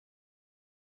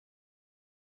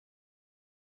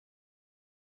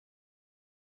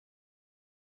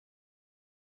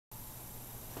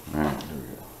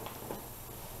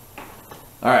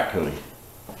All right, Cody.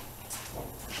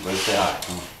 Let's say hi.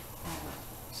 Come on.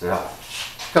 Say hi.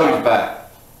 Cody's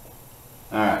back.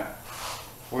 All right.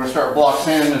 We're gonna start block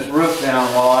sanding this roof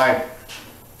down while I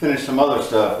finish some other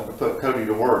stuff. We're gonna put Cody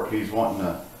to work. He's wanting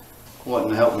to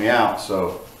help me out.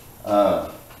 So we're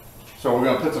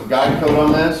gonna put some guide coat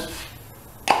on this,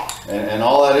 and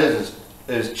all that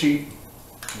is cheap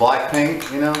black paint,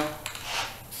 you know.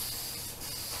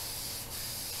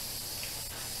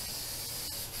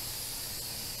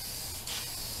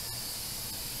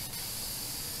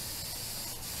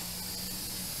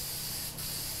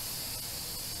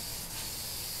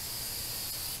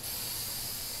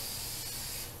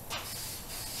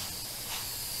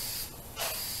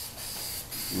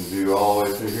 You can do all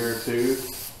the way through here too,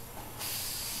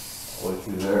 all the way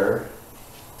through there.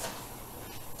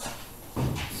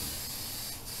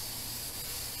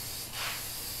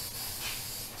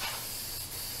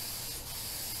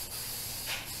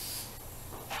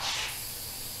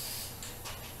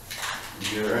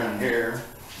 You get around here.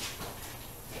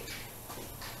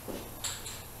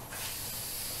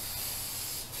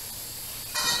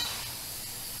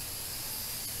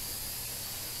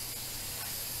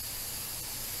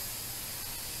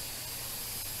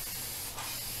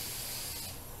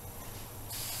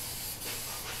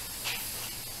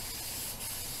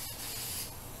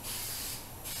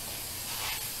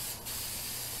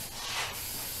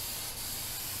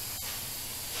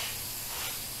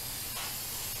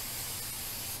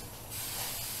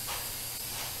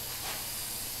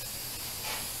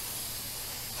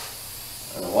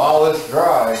 And while this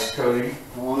dries, Cody,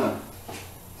 I want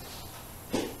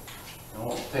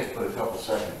to take but a couple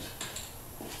seconds.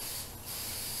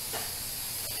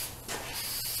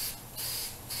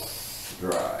 To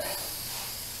dry.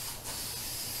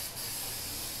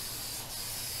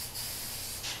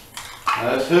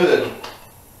 Now this hood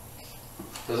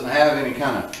doesn't have any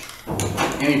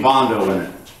Bondo in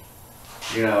it.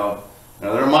 You know,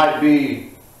 now there might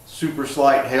be super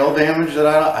slight hail damage that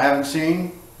I haven't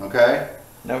seen. Okay.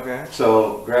 Okay.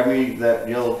 So grab me that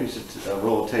yellow piece of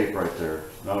roll of tape right there.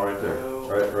 No, right there.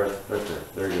 Right there.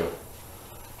 There you go.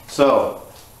 So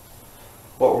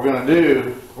what we're going to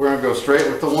do, we're going to go straight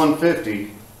with the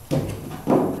 150,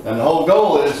 and the whole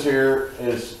goal is here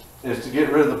is to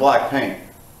get rid of the black paint.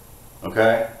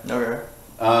 Okay. Okay.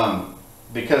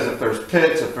 Because if there's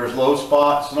pits, if there's low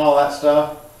spots and all that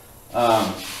stuff,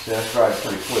 see, that dries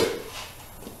pretty quick.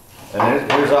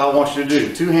 And here's all I want you to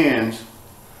do: 2 hands.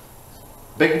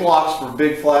 Big blocks for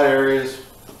big flat areas,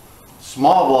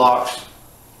 small blocks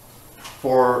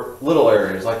for little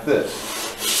areas like this.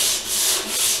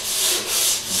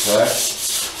 Okay?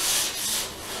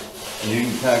 And you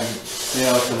can kind of, you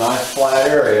know, it's a nice flat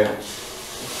area.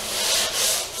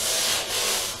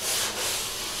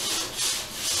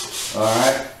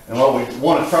 Alright? And what we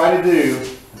want to try to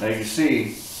do, now you can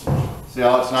see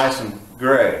how it's nice and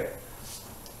gray.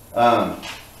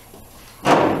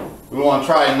 We want to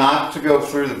try not to go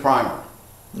through the primer.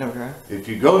 Okay. If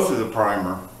you go through the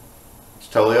primer, it's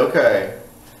totally okay,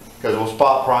 because we'll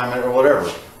spot prime it or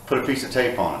whatever. Put a piece of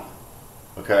tape on it.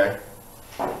 Okay?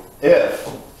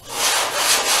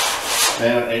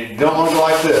 And you don't want to go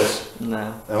like this.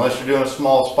 No. Unless you're doing a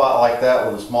small spot like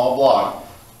that with a small block.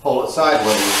 Hold it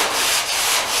sideways.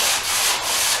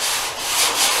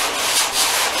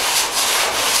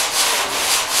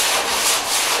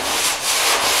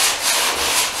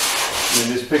 You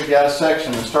just pick out a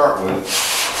section to start with.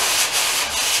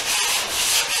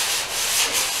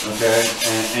 Okay,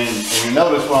 and you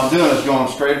notice what I'm doing is going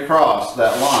straight across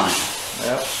that line.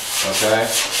 Yep. Okay.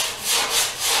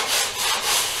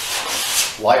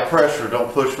 Light pressure,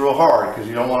 don't push real hard because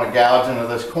you don't want to gouge into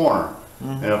this corner.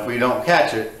 And if we don't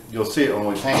catch it, you'll see it when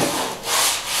we paint it.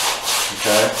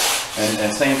 Okay,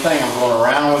 and same thing, I'm going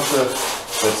around with the,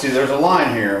 but see there's a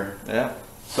line here. Yeah.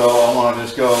 So I want to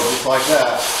just go just like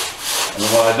that. And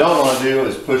what I don't want to do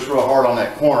is push real hard on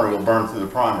that corner, it'll burn through the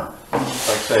primer. Like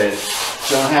I say,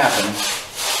 it's going to happen.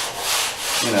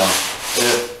 You know,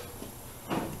 if,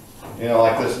 you know,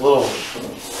 like this little,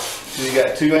 so you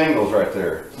got 2 angles right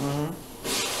there.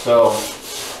 So,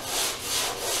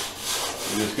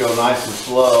 you just go nice and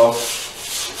slow.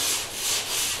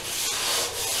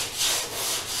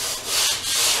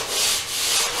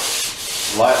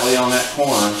 Lightly on that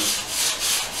corner.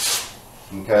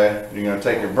 Okay, you're going to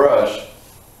take your brush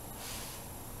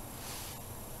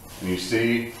and you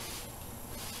see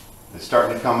it's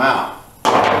starting to come out,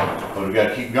 but we've got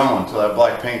to keep going until that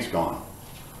black paint's gone,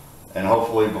 and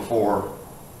hopefully before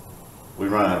we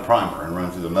run out of primer and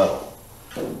run through the metal.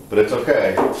 But it's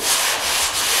okay.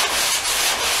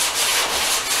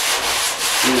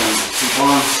 You know, keep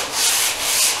on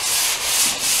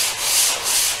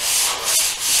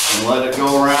and let it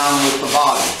go around with the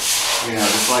body, you know,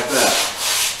 just like that.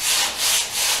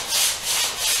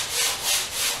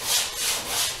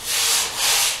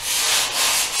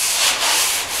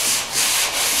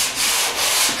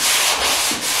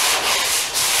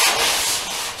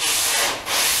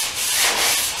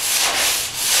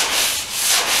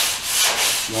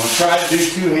 You want to try to do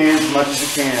two hands as much as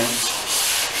you can.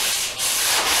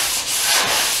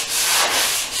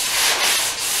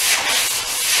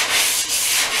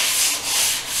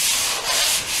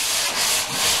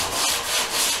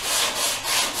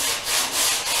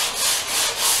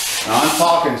 Now I'm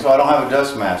talking so I don't have a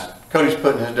dust mask. Cody's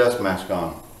putting his dust mask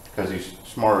on because he's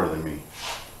smarter than me.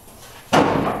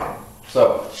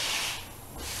 So.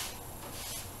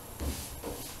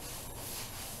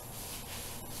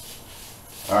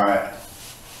 All right.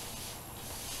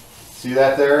 See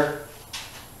that there?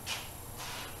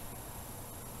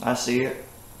 I see it.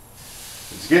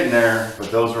 It's getting there,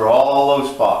 but those are all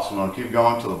low spots. I'm going to keep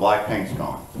going till the black paint's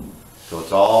gone. So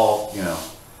it's all, you know.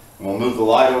 We'll move the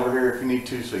light over here if you need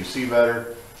to so you see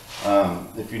better.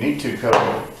 If you need to, cut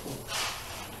it.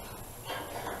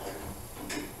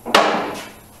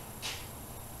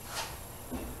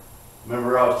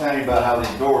 Remember I was telling you about how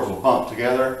these doors will bump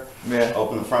together? Yeah.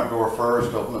 Open the front door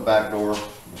first, open the back door.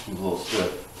 This one's a little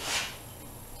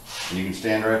stiff. And you can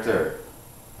stand right there,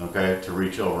 okay, to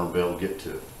reach over and be able to get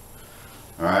to it.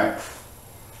 All right?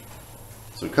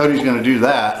 So Cody's going to do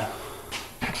that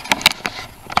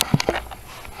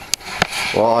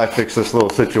while I fix this little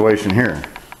situation here.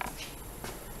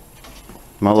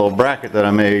 My little bracket that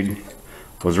I made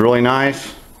was really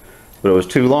nice, but it was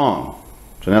too long.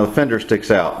 So now the fender sticks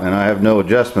out and I have no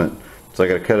adjustment. So I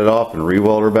got to cut it off and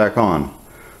re-weld her back on.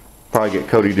 Probably get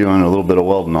Cody doing a little bit of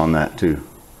welding on that too.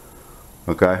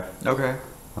 Okay? Okay.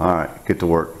 Alright, get to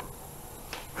work.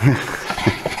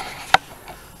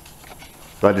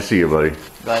 Glad to see you, buddy.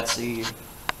 Glad to see you.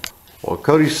 Well,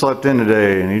 Cody slept in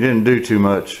today and he didn't do too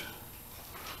much.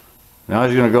 Now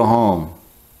he's going to go home.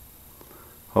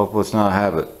 Hopefully it's not a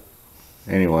habit.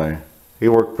 Anyway, he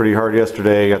worked pretty hard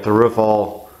yesterday. Got the roof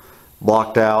all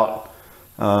blocked out.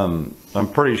 I'm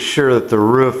pretty sure that the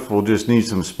roof will just need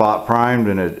some spot primed,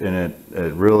 and it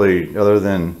really, other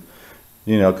than,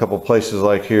 you know, a couple places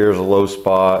like here is a low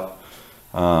spot.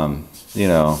 You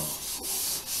know,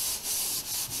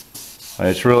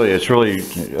 it's really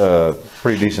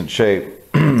pretty decent shape.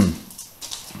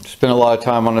 Spent a lot of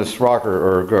time on this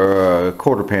rocker or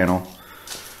quarter panel.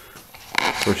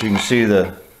 Of course, you can see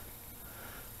the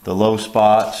low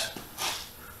spots,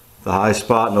 the high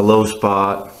spot and the low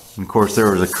spot. And of course, there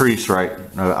was a crease right,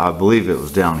 I believe it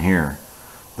was down here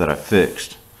that I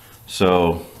fixed.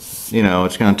 So, you know,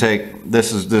 it's going to take,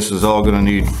 this is all going to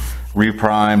need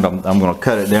reprimed. I'm going to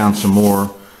cut it down some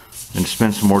more and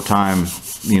spend some more time,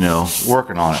 you know,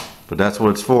 working on it. But that's what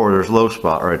it's for. There's low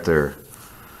spot right there.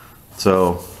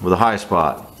 So with a high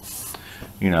spot,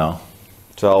 you know,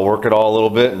 so I'll work it all a little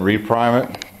bit and reprime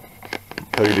it.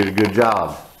 Cody did a good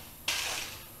job.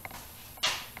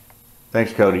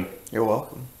 Thanks, Cody. You're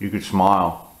welcome. You could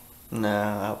smile. No,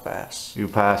 I'll pass. You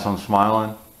pass on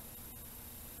smiling?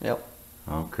 Yep.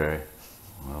 Okay.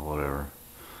 Well, whatever.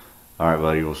 All right,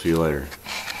 buddy. We'll see you later.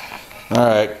 All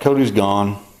right. Cody's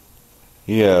gone.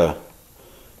 Yeah.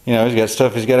 You know, he's got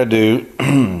stuff he's got to do.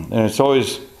 And it's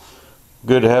always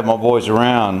good to have my boys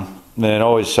around. Then it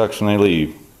always sucks when they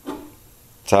leave.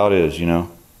 That's how it is, you know.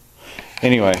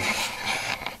 Anyway.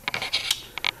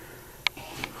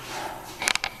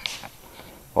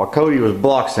 While Cody was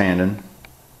block sanding,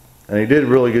 and he did a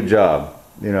really good job,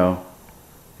 you know.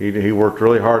 He worked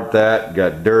really hard at that,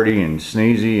 got dirty and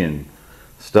sneezy and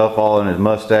stuff all in his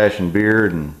mustache and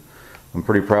beard, and I'm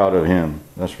pretty proud of him,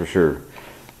 that's for sure.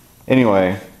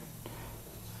 Anyway,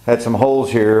 had some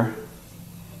holes here,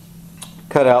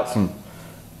 cut out some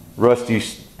rusty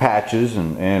patches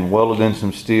and welded in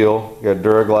some steel. Got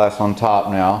Duraglass on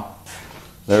top now.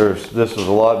 This was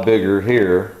a lot bigger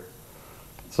here.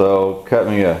 So cut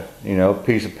me a, you know,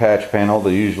 piece of patch panel,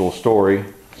 the usual story.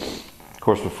 Of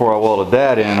course, before I welded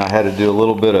that in, I had to do a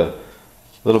little bit of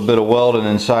welding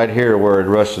inside here where it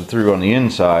rusted through on the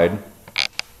inside.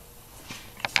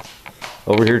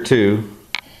 Over here too.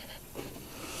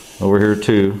 Over here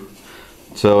too.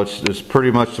 So it's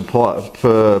pretty much the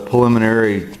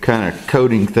preliminary kind of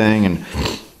coating thing, and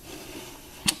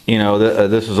you know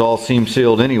this is all seam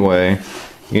sealed anyway.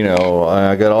 You know,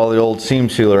 I got all the old seam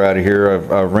sealer out of here.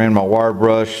 I ran my wire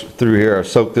brush through here. I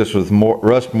soaked this with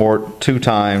rust mort 2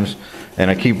 times, and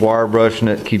I keep wire brushing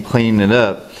it, keep cleaning it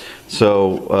up.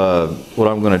 So what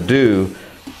I'm going to do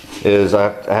is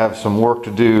I have some work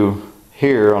to do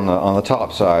here on the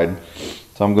top side.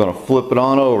 So I'm going to flip it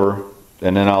on over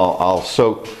and then I'll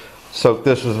soak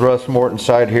this with rust mort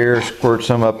inside here, squirt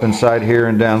some up inside here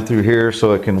and down through here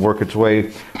so it can work its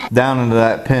way down into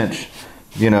that pinch,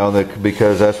 you know,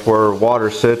 because that's where water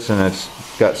sits and it's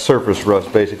got surface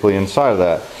rust basically inside of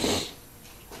that.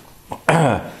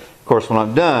 Of course, when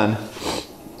I'm done,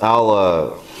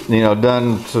 I'll you know,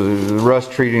 done to the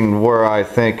rust treating where I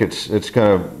think it's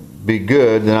going to be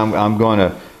good, then I'm going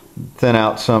to thin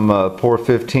out some Pour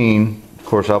 15. Of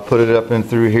course, I'll put it up in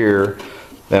through here,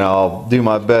 and I'll do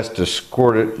my best to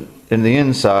squirt it in the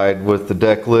inside with the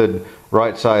deck lid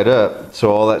right side up,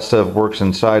 so all that stuff works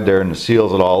inside there and it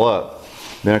seals it all up.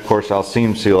 Then of course I'll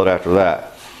seam seal it after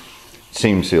that.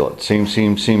 Seam seal it. Seam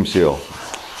seal.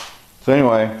 So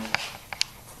anyway,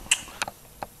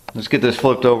 let's get this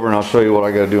flipped over and I'll show you what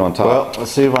I got to do on top. Well,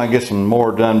 let's see if I can get some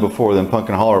more done before them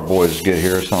Pumpkin Holler boys get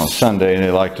here. It's on a Sunday and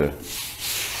they like to,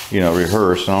 you know,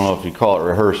 rehearse. I don't know if you call it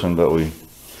rehearsing, but we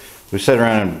sit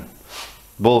around and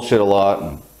bullshit a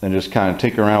lot and just kind of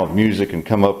tinker around with music and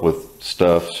come up with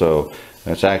stuff. So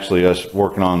it's actually us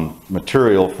working on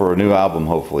material for a new album,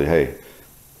 hopefully. Hey,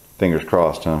 fingers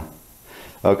crossed, huh?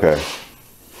 Okay.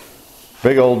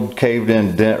 Big old caved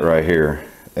in dent right here,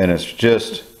 and it's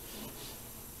just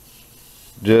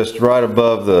right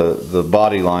above the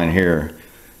body line here,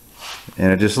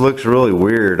 and it just looks really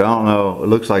weird. I don't know, it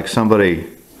looks like somebody,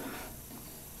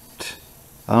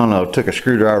 I don't know, took a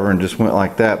screwdriver and just went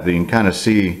like that, but you can kind of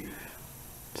see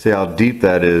how deep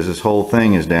that is. This whole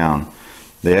thing is down.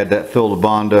 They had that filled with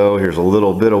Bondo. Here's a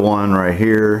little bit of one right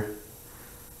here,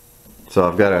 so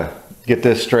I've got to get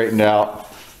this straightened out.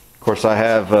 Of course, I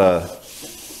have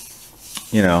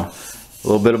you know, a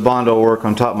little bit of Bondo work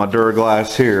on top of my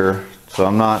Duraglass here, so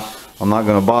I'm not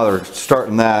going to bother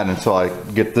starting that until I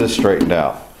get this straightened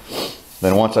out.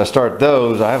 Then once I start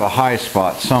those, I have a high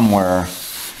spot somewhere,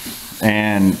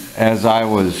 and as I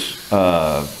was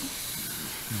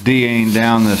DAing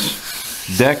down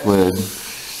this deck lid,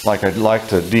 like I'd like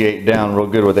to D8 down real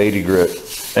good with 80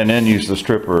 grit and then use the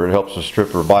stripper. It helps the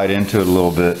stripper bite into it a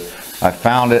little bit. I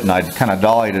found it and I kind of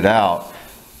dollied it out,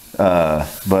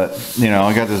 but you know,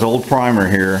 I got this old primer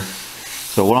here,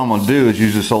 so what I'm going to do is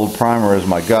use this old primer as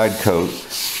my guide coat,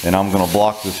 and I'm going to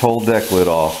block this whole deck lid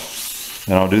off,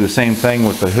 and I'll do the same thing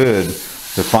with the hood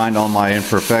to find all my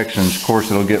imperfections. Of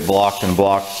course, it'll get blocked and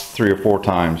blocked 3 or 4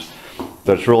 times,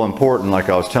 but it's real important, like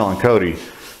I was telling Cody,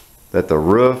 that the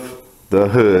roof, the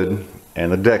hood,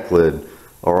 and the deck lid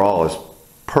are all as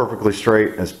perfectly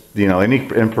straight as, you know, any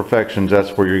imperfections,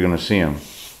 that's where you're going to see them.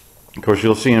 Of course,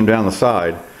 you'll see them down the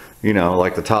side, you know,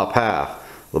 like the top half.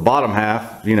 The bottom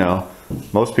half, you know,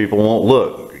 most people won't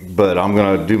look, but I'm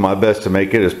going to do my best to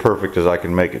make it as perfect as I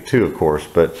can make it too, of course.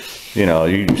 But, you know,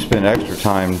 you spend extra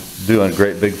time doing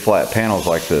great big flat panels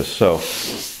like this. So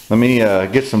let me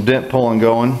get some dent pulling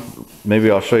going.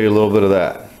 Maybe I'll show you a little bit of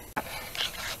that.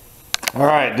 All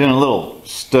right, doing a little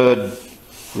stud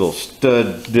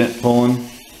dent pulling.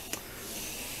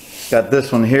 Got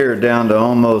this one here down to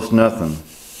almost nothing.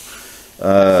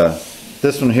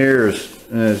 This one here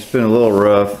it's been a little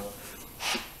rough.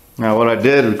 Now what I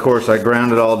did, of course, I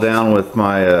ground it all down with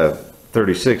my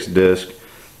 36 disc.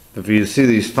 If you see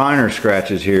these finer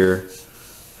scratches here,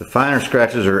 the finer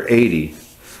scratches are 80,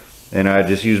 and I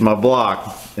just used my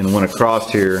block and went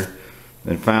across here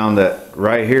and found that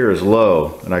right here is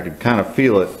low, and I could kind of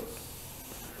feel it.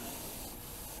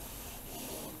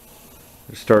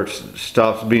 It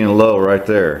stops being low right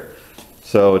there.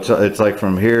 So it's like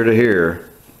from here to here.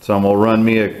 So I'm gonna run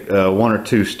me a 1 or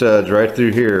 2 studs right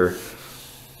through here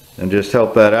and just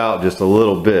help that out just a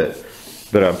little bit.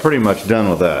 But I'm pretty much done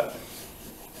with that.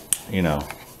 You know,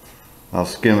 I'll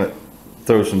skim it,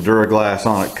 throw some Duraglass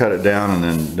on it, cut it down,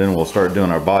 and then we'll start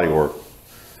doing our body work.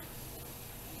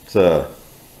 Let's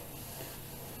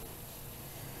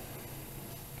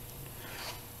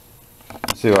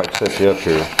see if I can set you up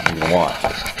here. You can watch.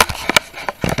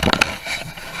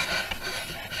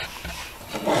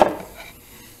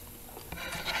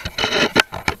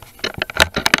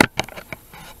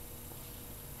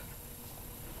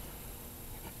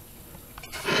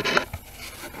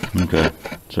 Okay,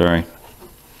 sorry.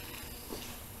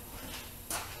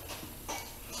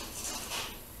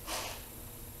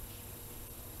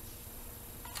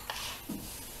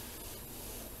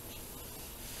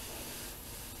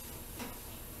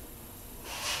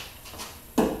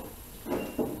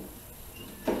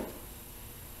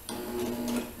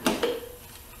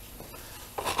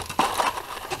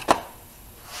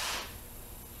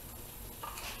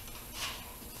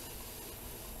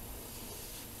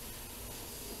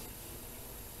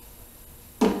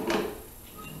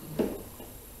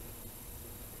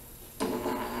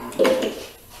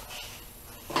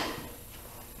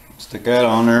 Stick that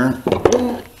on there.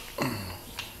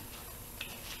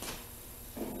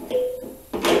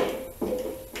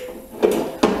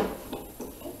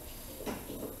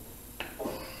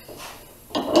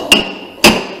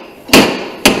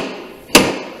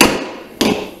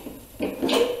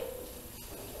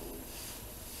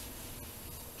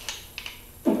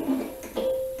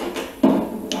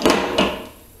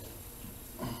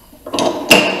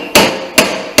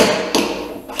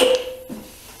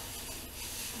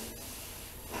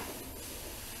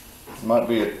 Might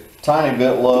be a tiny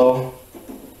bit low.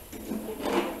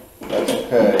 That's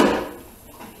okay.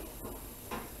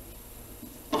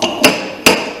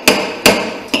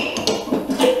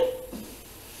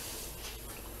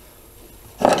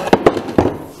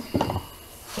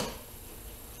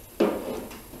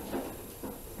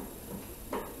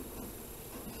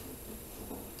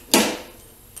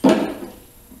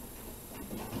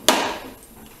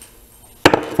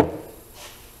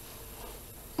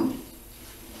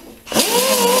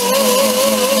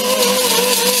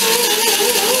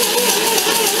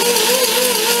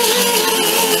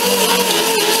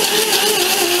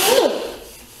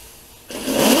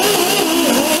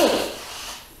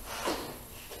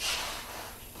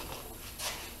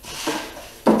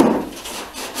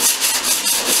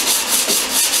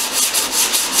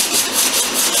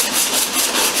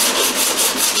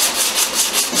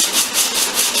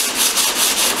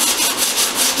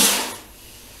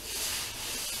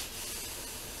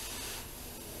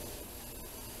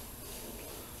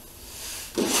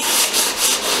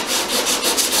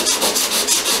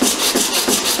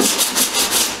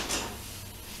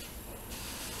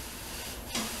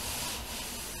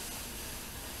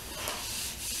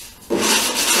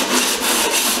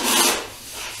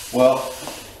 Well,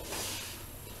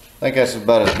 I think that's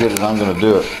about as good as I'm going to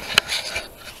do it.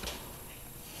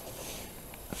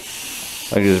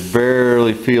 I just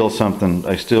barely feel something.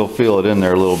 I still feel it in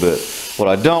there a little bit. What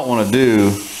I don't want to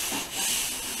do,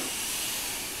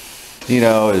 you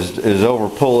know, is over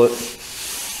pull it.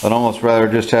 I'd almost rather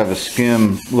just have a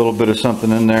skim, a little bit of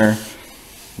something in there.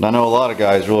 And I know a lot of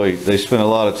guys really, they spend a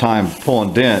lot of time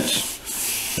pulling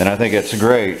dents, and I think it's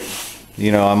great.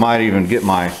 You know, I might even get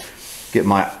my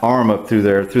arm up through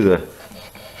there, through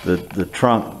the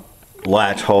trunk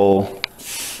latch hole,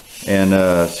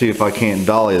 and see if I can't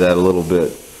dolly that a little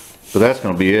bit. But that's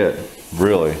going to be it,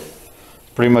 really.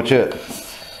 Pretty much it.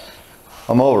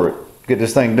 I'm over it. Get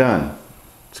this thing done.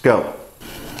 Let's go.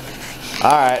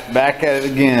 Alright, back at it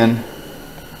again.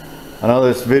 I know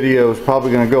this video is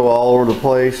probably going to go all over the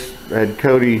place. I had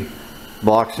Cody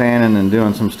block sanding and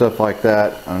doing some stuff like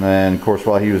that. And then, of course,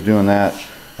 while he was doing that,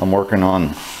 I'm working on,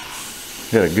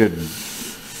 got a good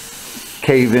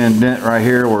cave-in dent right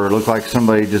here where it looked like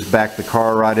somebody just backed the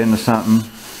car right into something.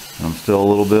 I'm still a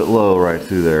little bit low right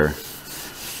through there.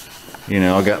 You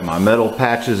know, I got my metal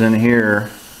patches in here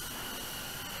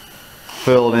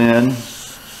filled in.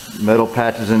 Metal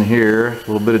patches in here. A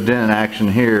little bit of dent action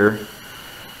here.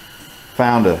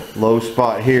 Found a low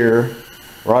spot here.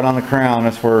 Right on the crown.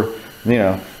 That's where, you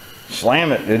know,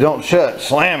 slam it. It don't shut.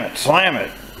 Slam it. Slam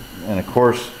it. And of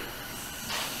course,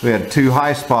 we had two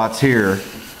high spots here.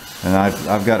 And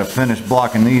I've got to finish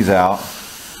blocking these out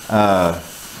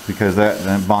because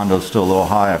that Bondo's still a little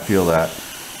high. I feel that.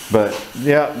 But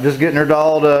yeah, just getting her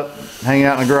dolled up, hanging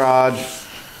out in the garage.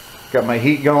 Got my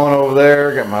heat going over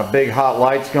there. Got my big hot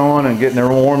lights going and getting her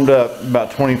warmed up.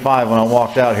 About 25 when I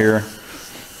walked out here.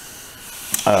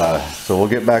 So we'll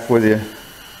get back with you.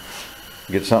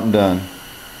 Get something done.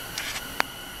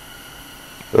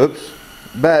 Oops,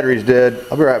 battery's dead.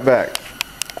 I'll be right back.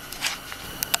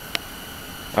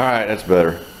 Alright, that's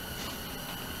better.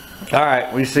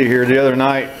 Alright, we see here the other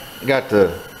night, got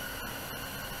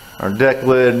our deck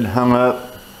lid hung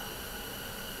up.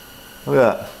 Look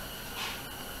at that.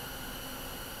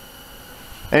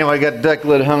 Anyway, I got the deck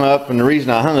lid hung up, and the reason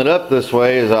I hung it up this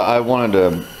way is I wanted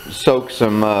to soak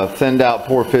some thinned out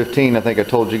Pour 15, I think I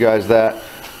told you guys that,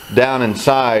 down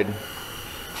inside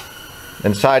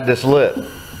this lip,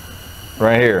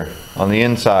 right here, on the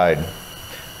inside.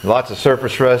 Lots of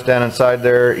surface rust down inside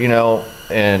there, you know,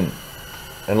 and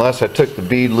unless I took the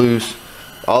bead loose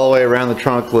all the way around the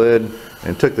trunk lid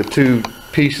and took the two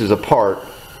pieces apart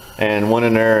and went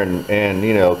in there and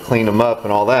you know, cleaned them up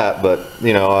and all that. But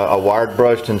you know, I wired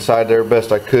brushed inside there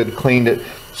best I could, cleaned it,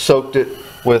 soaked it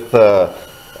with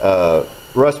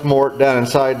rust mort down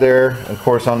inside there. And of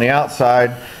course on the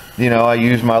outside, you know, I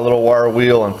used my little wire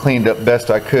wheel and cleaned up best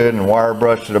I could and wire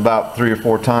brushed it about 3 or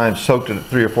 4 times, soaked it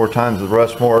 3 or 4 times with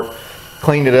rust mort,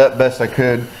 cleaned it up best I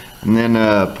could, and then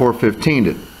Pour 15'd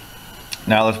it.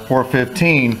 Now this Pour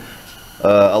 15,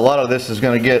 A lot of this is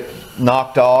going to get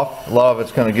knocked off. A lot of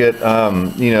it's going to get,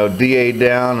 you know, DA'd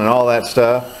down and all that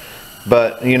stuff.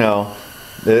 But, you know,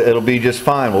 it'll be just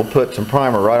fine. We'll put some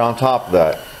primer right on top of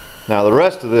that. Now the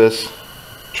rest of this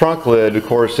trunk lid, of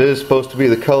course, is supposed to be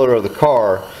the color of the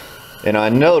car. And I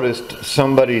noticed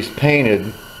somebody's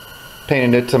painted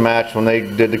it to match when they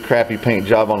did the crappy paint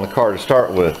job on the car to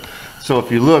start with. So if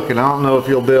you look, and I don't know if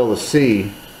you'll be able to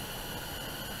see,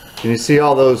 can you see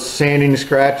all those sanding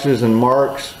scratches and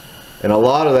marks? And a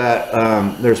lot of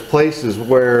that, there's places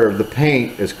where the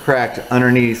paint is cracked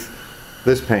underneath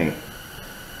this paint.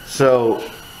 So,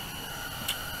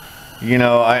 you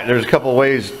know, there's a couple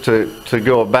ways to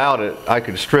go about it. I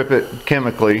could strip it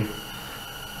chemically.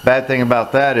 Bad thing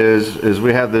about that is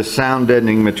we have this sound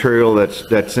deadening material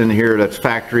that's in here that's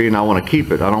factory, and I want to keep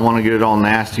it. I don't want to get it all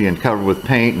nasty and covered with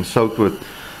paint and soaked with,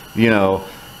 you know,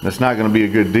 that's not going to be a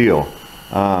good deal.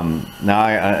 Now,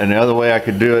 and the other way I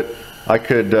could do it, I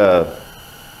could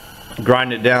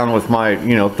grind it down with my,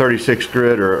 you know, 36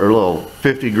 grit or a little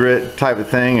 50 grit type of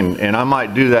thing, and I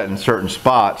might do that in certain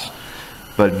spots.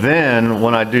 But then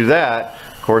when I do that,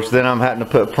 of course, then I'm having to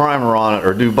put primer on it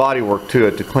or do body work to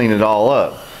it to clean it all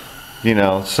up. You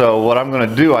know, so what I'm going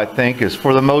to do, I think, is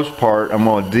for the most part, I'm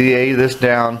going to DA this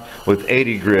down with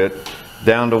 80 grit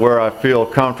down to where I feel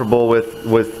comfortable with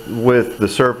the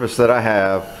surface that I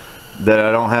have, that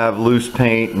I don't have loose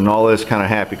paint and all this kind of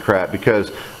happy crap. Because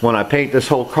when I paint this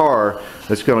whole car,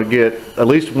 it's going to get at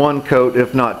least one coat,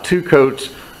 if not two coats,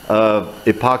 of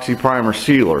epoxy primer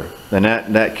sealer, and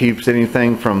that keeps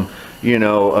anything from, you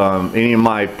know, any of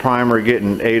my primer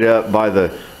getting ate up by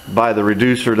the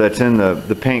reducer that's in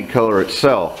the paint color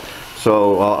itself.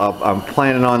 So I'm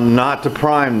planning on not to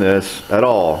prime this at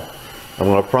all. I'm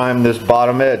going to prime this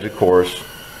bottom edge, of course,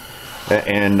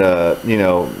 and you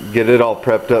know, get it all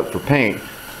prepped up for paint.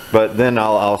 But then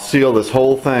I'll seal this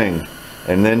whole thing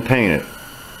and then paint it,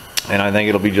 and I think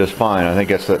it'll be just fine. I think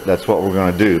that's what we're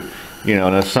going to do. You know,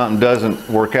 and if something doesn't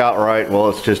work out right, well,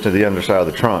 it's just to the underside of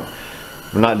the trunk.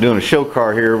 We're not doing a show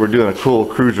car here. We're doing a cool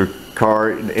cruiser car,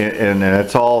 and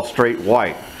it's all straight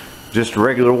white, just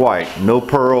regular white, no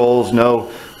pearls,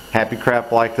 no happy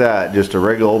crap like that, just a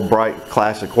regular old bright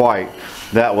classic white.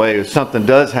 That way, if something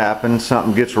does happen,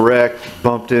 something gets wrecked,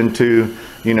 bumped into,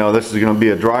 you know, this is going to be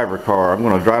a driver car. I'm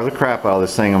going to drive the crap out of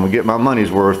this thing. I'm going to get my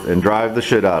money's worth and drive the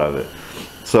shit out of it.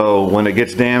 So when it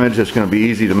gets damaged, it's going to be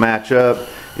easy to match up,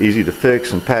 easy to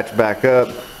fix and patch back up.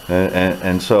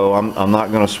 And so I'm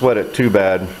not going to sweat it too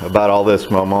bad about all this.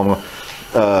 I'm going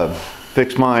to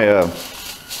fix my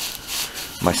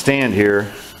my stand here.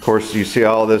 Of course, you see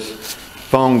all this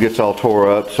foam gets all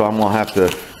tore up, so I'm going to have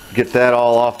to get that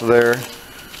all off of there,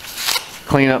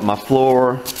 clean up my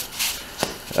floor,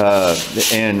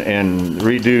 and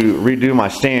redo my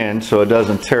stand so it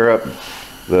doesn't tear up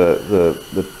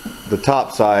the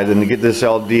top side, and to get this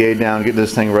LDA down, get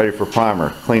this thing ready for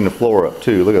primer, clean the floor up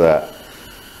too. Look at that.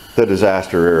 The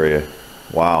disaster area.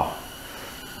 Wow.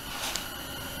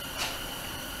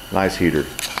 Nice heater.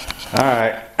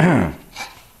 Alright.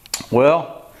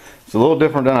 Well, it's a little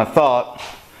different than I thought.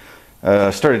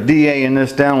 I started DAing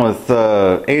this down with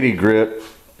 80 grit,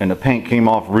 and the paint came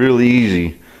off really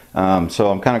easy.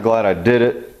 So I'm kind of glad I did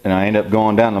it, and I ended up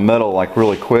going down the middle like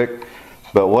really quick.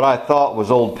 But what I thought was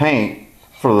old paint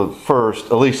for the first,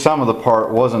 at least some of the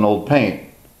part, wasn't old paint.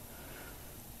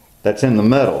 That's in the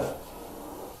middle.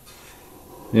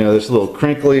 You know, this little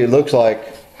crinkly, it looks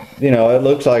like, you know, it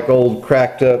looks like old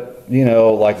cracked up, you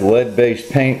know, like lead-based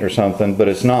paint or something, but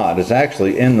it's not. It's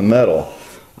actually in the metal.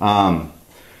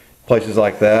 Places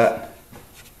like that.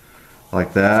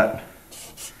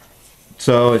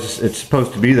 So it's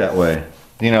supposed to be that way.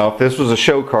 You know, if this was a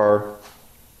show car,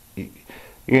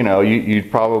 you know,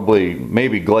 you'd probably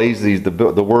maybe glaze these the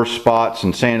worst spots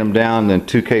and sand them down, then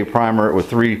 2K primer it with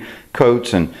 3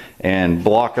 coats and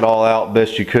block it all out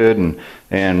best you could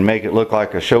and make it look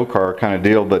like a show car kind of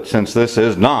deal. But since this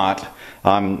is not,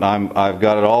 I've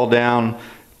got it all down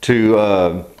to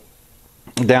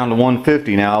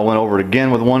 150 now. I went over it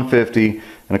again with 150,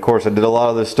 and of course I did a lot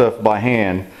of this stuff by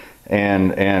hand,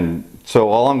 and so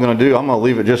all I'm going to do, I'm going to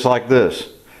leave it just like this.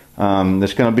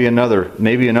 It's going to be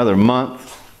maybe another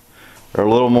month or a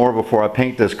little more before I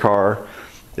paint this car.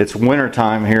 It's winter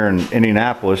time here in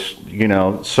Indianapolis, you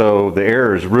know, so the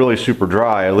air is really super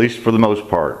dry, at least for the most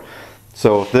part.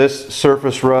 So if this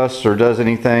surface rusts or does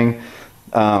anything,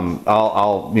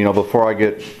 I'll you know, before I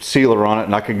get sealer on it,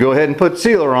 and I could go ahead and put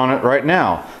sealer on it right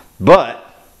now,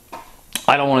 but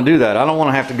I don't want to do that. I don't want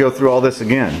to have to go through all this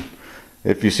again,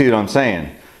 if you see what I'm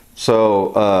saying.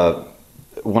 So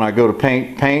when I go to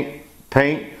paint,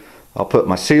 I'll put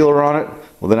my sealer on it,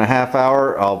 within a half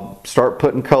hour, I'll start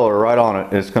putting color right on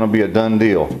it. It's going to be a done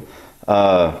deal.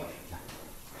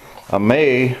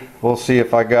 We'll see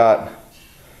if I got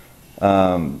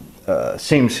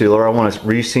seam sealer. I want to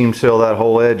re-seam seal that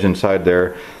whole edge inside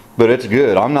there, but it's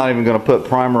good. I'm not even going to put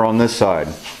primer on this side,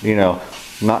 you know,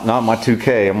 not my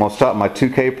 2K. I'm going to stop my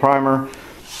 2K primer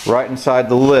right inside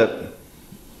the lip,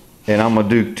 and I'm going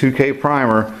to do 2K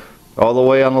primer all the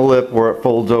way on the lip where it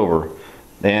folds over,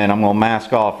 and I'm going to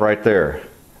mask off right there.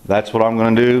 That's what I'm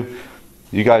going to do.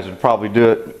 You guys would probably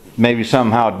do it maybe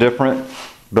somehow different,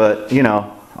 but you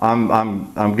know,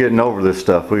 I'm getting over this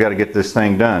stuff. We got to get this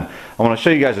thing done. I want to show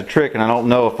you guys a trick, and I don't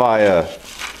know if I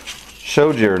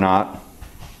showed you or not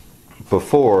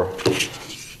before.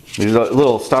 These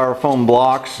little styrofoam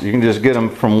blocks, you can just get them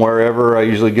from wherever. I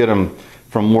usually get them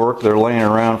from work. They're laying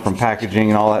around from packaging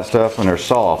and all that stuff, and they're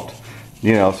soft.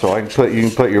 You know, so you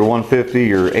can put your 150,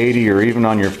 your 80, or even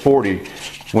on your 40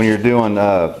 when you're doing,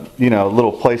 you know,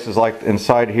 little places like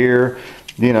inside here.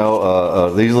 You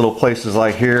know, these little places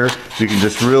like here, you can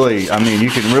just really, I mean, you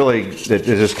can really, it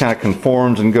just kind of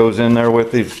conforms and goes in there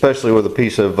with it, especially with a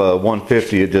piece of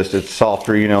 150. It's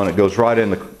softer, you know, and it goes right in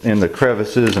the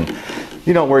crevices, and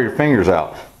you don't wear your fingers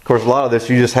out. Of course, a lot of this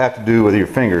you just have to do with your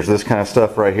fingers. This kind of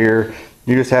stuff right here,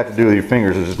 you just have to do with your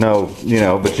fingers. There's no, you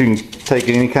know, but you can take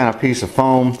any kind of piece of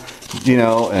foam, you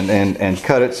know, and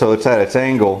cut it so it's at its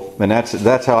angle, and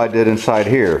that's how I did inside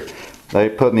here. They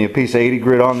put me a piece of 80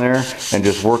 grit on there and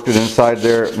just worked it inside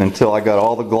there until I got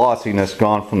all the glossiness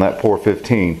gone from that Pour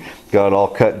 15. Got it all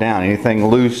cut down. Anything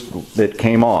loose that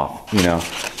came off, you know.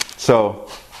 So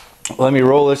let me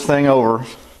roll this thing over.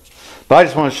 But I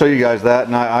just want to show you guys that,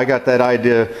 and I got that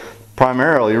idea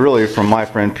primarily really from my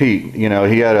friend Pete. You know,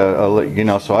 he had you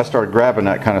know, so I started grabbing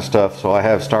that kind of stuff. So I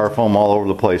have styrofoam all over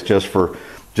the place just for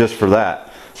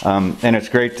that. And it's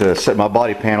great to set my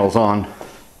body panels on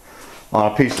a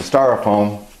piece of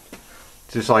styrofoam,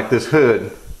 just like this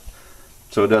hood,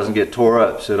 so it doesn't get tore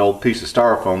up. So an old piece of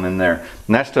styrofoam in there,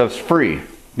 and that stuff's free,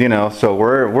 you know. So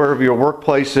wherever your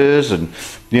workplace is, and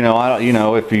you know, you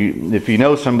know, if you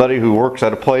know somebody who works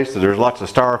at a place that there's lots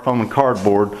of styrofoam and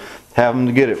cardboard, have them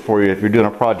to get it for you. If you're doing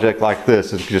a project like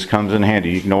this, it just comes in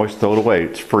handy. You can always throw it away.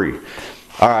 It's free.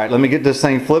 All right, let me get this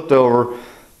thing flipped over.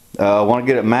 I want to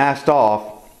get it masked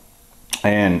off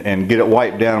and get it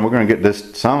wiped down. We're going to get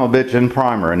this son of a bitch in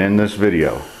primer and in this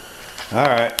video. All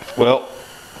right, well,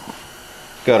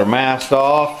 got her masked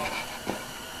off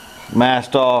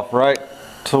right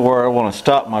to where I want to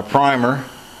stop my primer.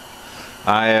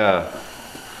 I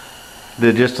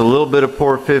did just a little bit of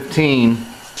Pour 15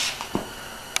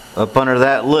 up under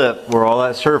that lip where all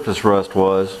that surface rust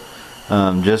was,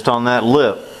 just on that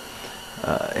lip,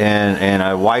 and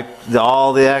I wiped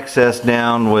all the excess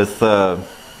down with a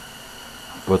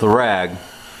rag.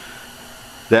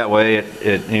 That way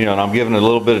it you know, and I'm giving it a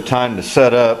little bit of time to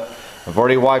set up. I've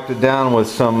already wiped it down with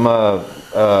some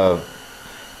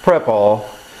prep all.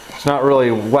 It's not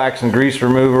really wax and grease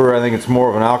remover. I think it's more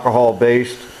of an alcohol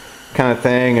based kind of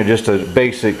thing, and just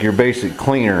your basic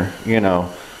cleaner, you know.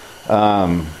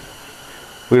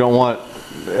 We don't want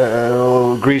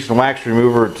grease and wax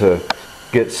remover to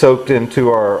get soaked into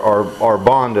our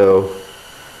Bondo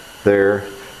there.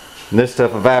 And this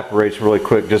stuff evaporates really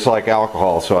quick, just like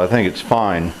alcohol, so I think it's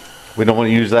fine. We don't want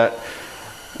to use that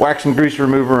wax and grease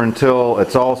remover until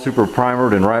it's all super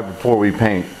primered and right before we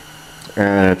paint,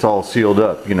 and it's all sealed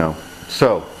up, you know.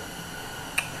 So,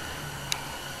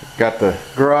 got the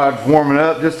garage warming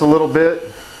up just a little bit.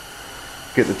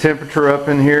 Get the temperature up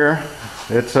in here.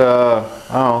 It's I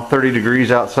don't know, 30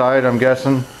 degrees outside, I'm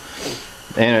guessing,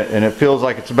 and it feels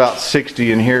like it's about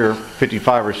 60 in here,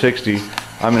 55 or 60.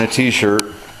 I'm in a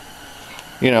t-shirt.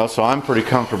 You know, so I'm pretty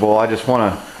comfortable. I just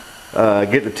want to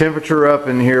get the temperature up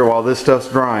in here while this stuff's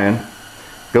drying.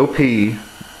 Go pee.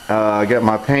 Got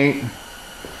my paint,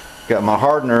 got my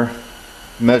hardener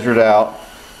measured out,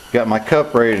 got my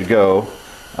cup ready to go.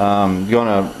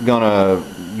 Gonna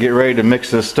get ready to mix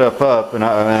this stuff up, and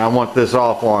I want this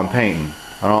off while I'm painting.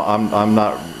 I'm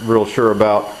not real sure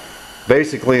about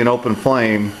basically an open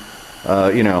flame,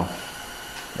 you know,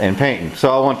 and painting.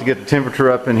 So I want to get the temperature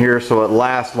up in here so it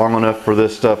lasts long enough for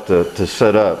this stuff to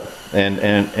set up and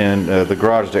the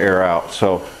garage to air out.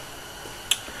 So,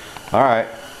 all right,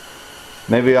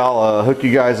 maybe I'll hook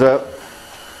you guys up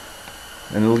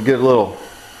and we'll get a little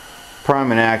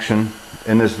priming action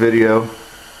in this video.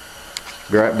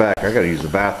 Be right back. I gotta use the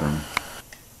bathroom.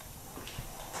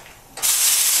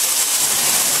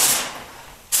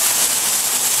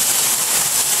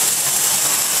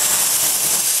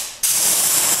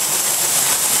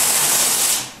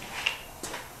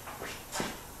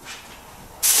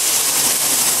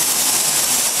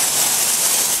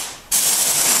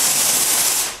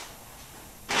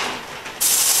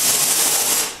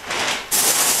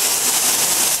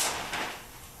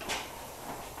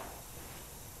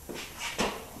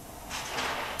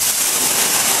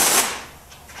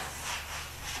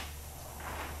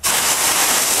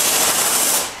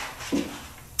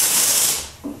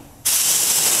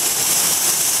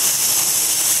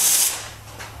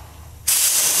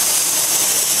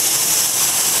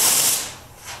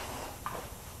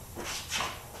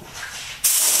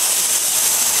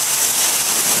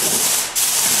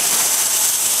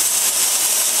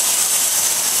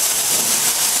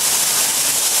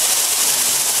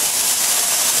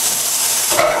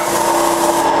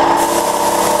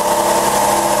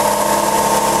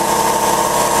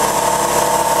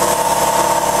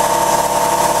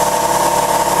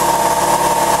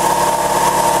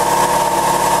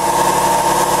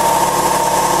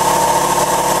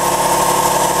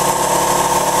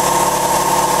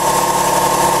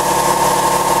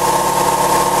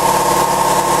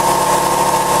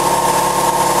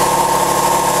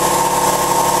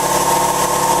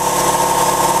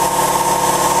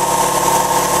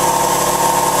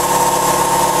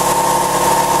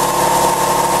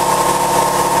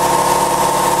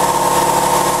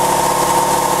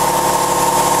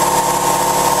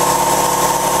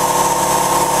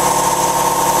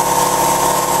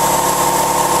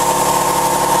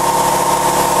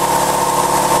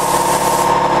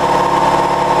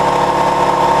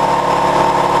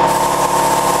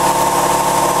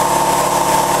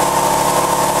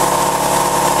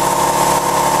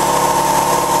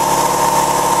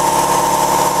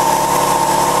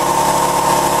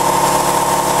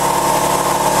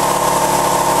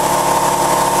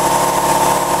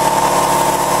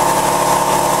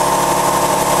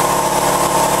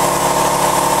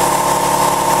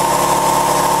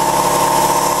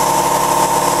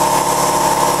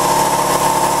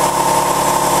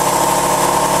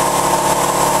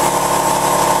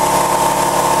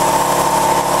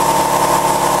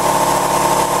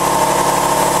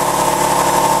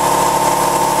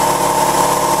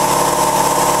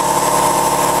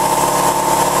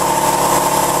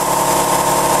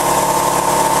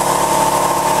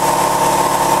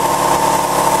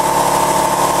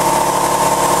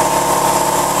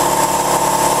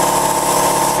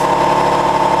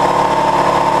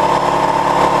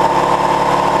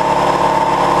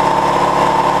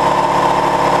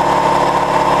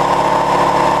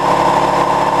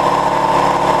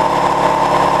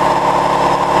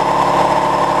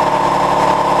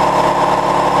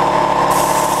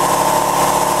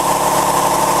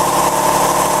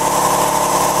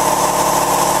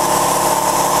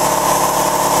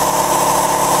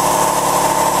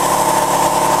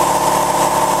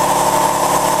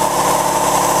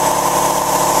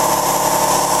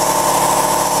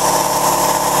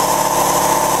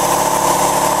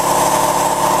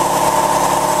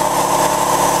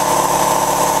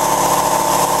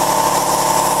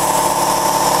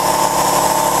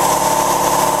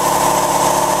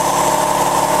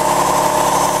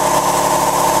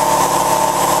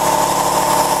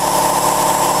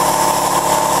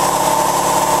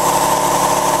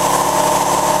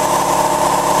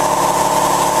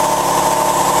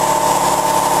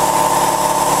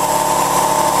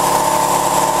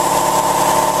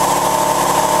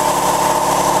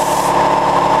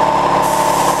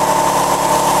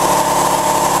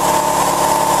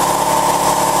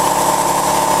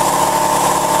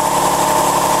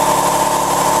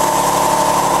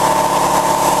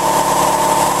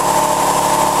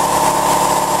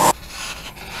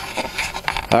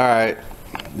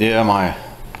 Yeah, my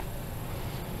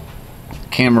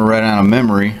camera ran out of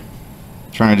memory.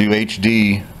 Trying to do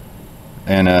HD,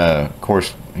 and of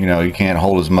course, you know, you can't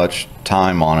hold as much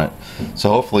time on it.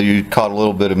 So hopefully you caught a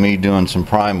little bit of me doing some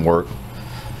prime work.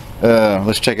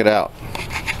 Let's check it out.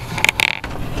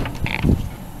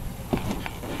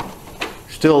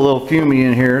 Still a little fumy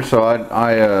in here, so I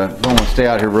don't want to stay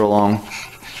out here real long.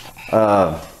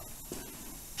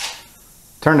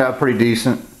 Turned out pretty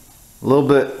decent. A little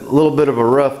bit of a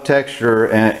rough texture,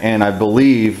 and I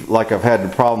believe, like I've had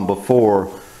the problem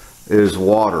before, is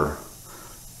water.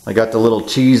 I got the little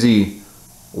cheesy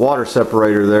water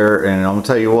separator there, and I'm gonna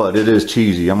tell you what, it is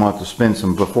cheesy. I'm gonna have to spend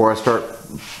some before I start,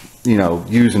 you know,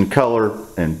 using color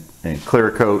and clear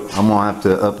coat. I'm gonna have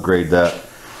to upgrade that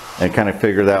and kind of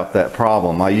figure out that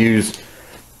problem. I use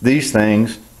these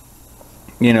things,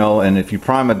 you know, and if you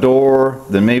prime a door,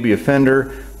 then maybe a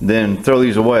fender, then throw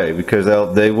these away, because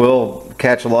they will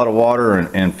catch a lot of water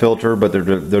and filter, but they're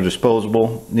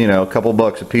disposable, you know, a couple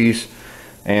bucks a piece.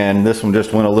 And this one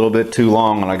just went a little bit too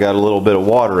long, and I got a little bit of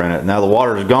water in it. Now the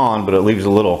water's gone, but it leaves a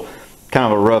little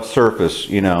kind of a rough surface,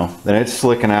 you know. And it's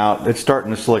slicking out. It's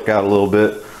starting to slick out a little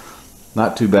bit.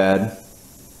 Not too bad.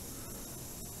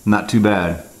 Not too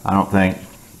bad, I don't think.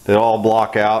 It'll all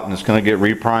block out, and it's going to get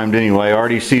reprimed anyway. I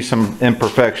already see some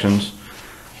imperfections.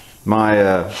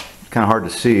 Kind of hard to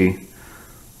see.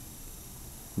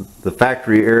 The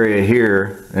factory area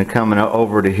here and coming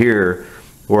over to here,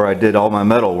 where I did all my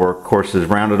metal work, of course, is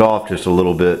rounded off just a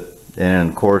little bit, and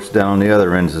of course down the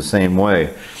other end's the same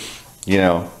way. You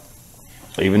know,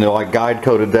 even though I guide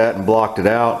coated that and blocked it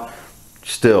out,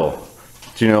 still,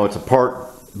 you know, it's a part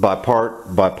by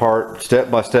part, step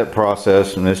by step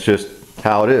process, and it's just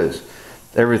how it is.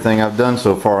 Everything I've done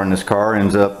so far in this car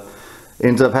ends up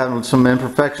having some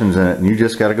imperfections in it, and you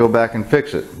just got to go back and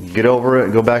fix it. Get over it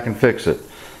and go back and fix it.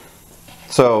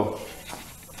 So,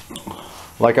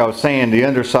 like I was saying, the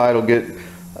underside will get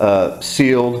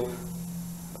sealed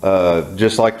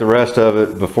just like the rest of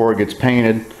it before it gets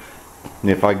painted. And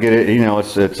if I get it, you know,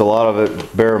 it's a lot of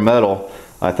it bare metal.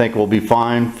 I think we'll be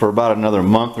fine for about another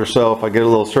month or so. If I get a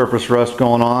little surface rust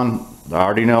going on, I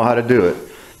already know how to do it.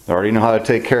 I already know how to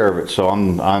take care of it. So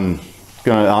I'm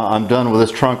done with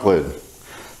this trunk lid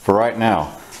for right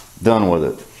now. Done with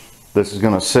it. This is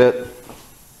gonna sit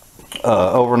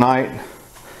overnight.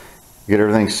 Get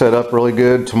everything set up really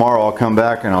good. Tomorrow I'll come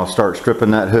back and I'll start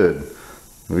stripping that hood.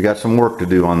 We got some work to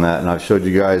do on that, and I showed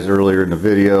you guys earlier in the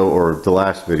video, or the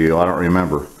last video, I don't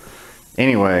remember.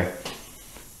 Anyway,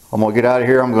 I'm gonna get out of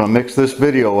here. I'm gonna mix this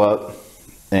video up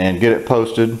and get it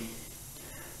posted.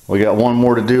 We got one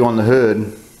more to do on the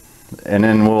hood, and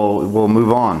then we'll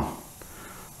move on.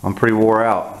 I'm pretty wore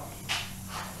out,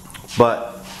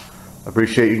 but I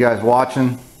appreciate you guys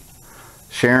watching,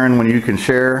 sharing when you can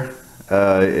share.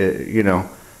 You know,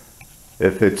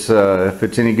 if it's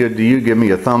any good to you, give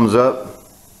me a thumbs up,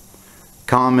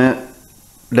 comment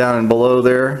down and below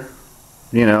there,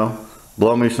 you know,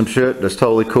 blow me some shit. That's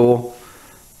totally cool.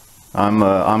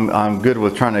 I'm good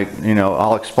with trying to, you know,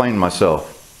 I'll explain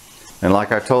myself. And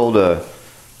like I told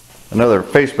another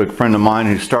Facebook friend of mine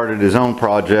who started his own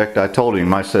project, I told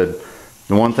him, I said,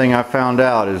 the one thing I found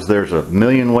out is there's a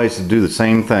million ways to do the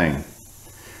same thing,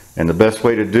 and the best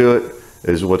way to do it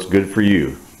is what's good for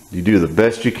you. You do the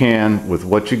best you can with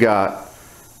what you got,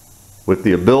 with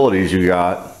the abilities you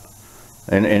got,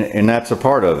 and that's a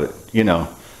part of it. You know,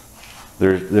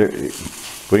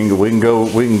 we can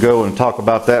go and talk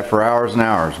about that for hours and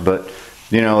hours, but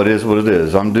you know, it is what it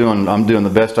is. I'm doing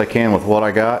the best I can with what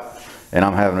I got, and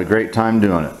I'm having a great time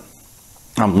doing it.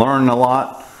 I'm learning a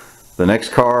lot. The next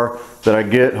car that I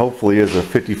get hopefully is a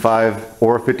 55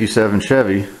 or 57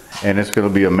 Chevy, and it's going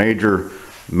to be a major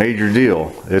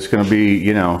deal. It's going to be,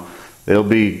 you know, it'll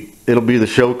be the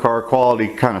show car quality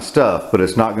kind of stuff, but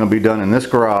it's not going to be done in this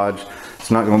garage.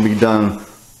 It's not going to be done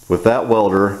with that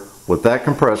welder, with that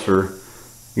compressor,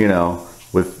 you know,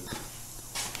 with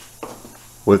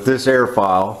this air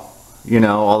file. You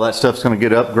know, all that stuff's going to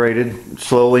get upgraded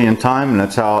slowly in time, and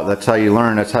that's how you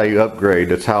learn. That's how you upgrade.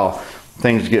 That's how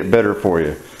things get better for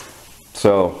you.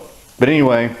 So, but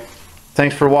anyway,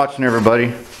 thanks for watching,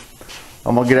 everybody.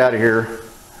 I'm gonna get out of here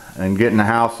and get in the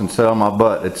house and sit on my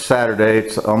butt. It's Saturday.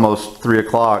 It's almost 3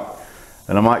 o'clock,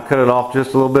 and I might cut it off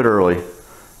just a little bit early.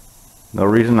 No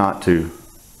reason not to.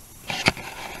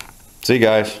 See you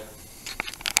guys.